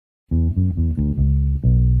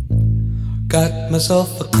Got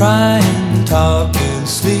myself a crying, talking,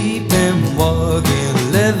 sleeping,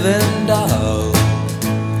 walking, living doll.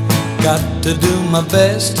 Got to do my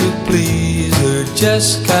best to please her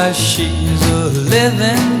just 'cause she's a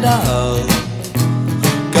living doll.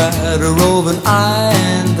 Got a roving eye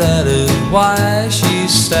and that is why she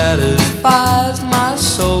satisfies my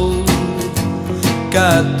soul.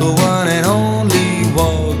 Got the one and only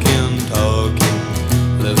walking, talking,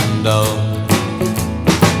 living doll.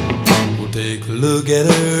 Take a look at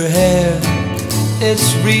her hair,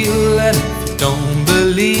 it's real, and if you don't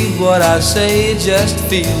believe what I say, just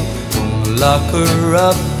feel. Gonna lock her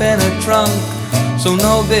up in a trunk, so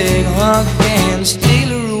no big hunk can steal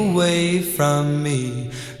her away from me.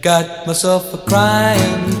 Got myself a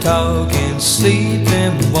crying, talking,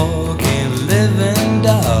 sleeping, walking, living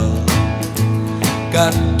doll.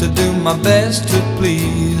 Got to do my best to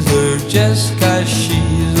please her just 'cause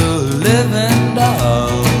she's a living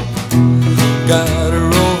doll. Got a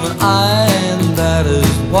roving eye and that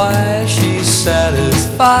is why she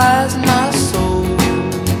satisfies my soul.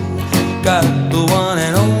 Got the one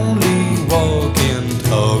and only walking,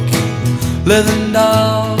 talking, living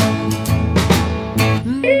doll.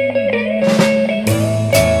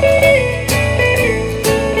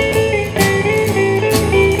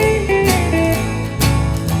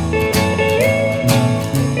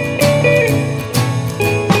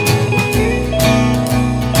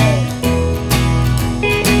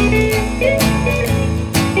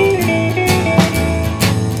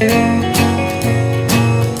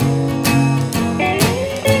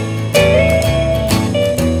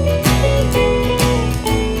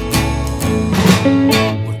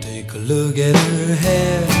 Look at her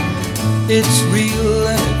hair, it's real,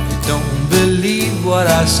 and if you don't believe what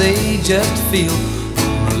I say, just feel.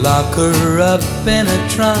 Gonna lock her up in a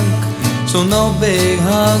trunk, so no big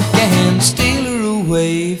hunk can steal her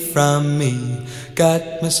away from me. Got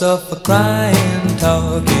myself a crying,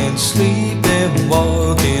 talking, sleeping,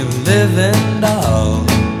 walking, living doll.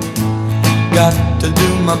 Got to do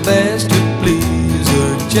my best to please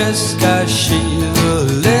her just 'cause she's a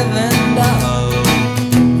living doll.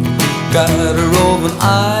 Got a roving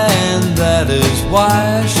eye and that is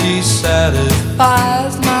why she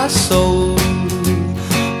satisfies my soul.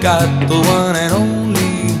 Got the one and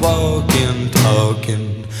only walking,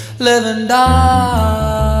 talking, living doll.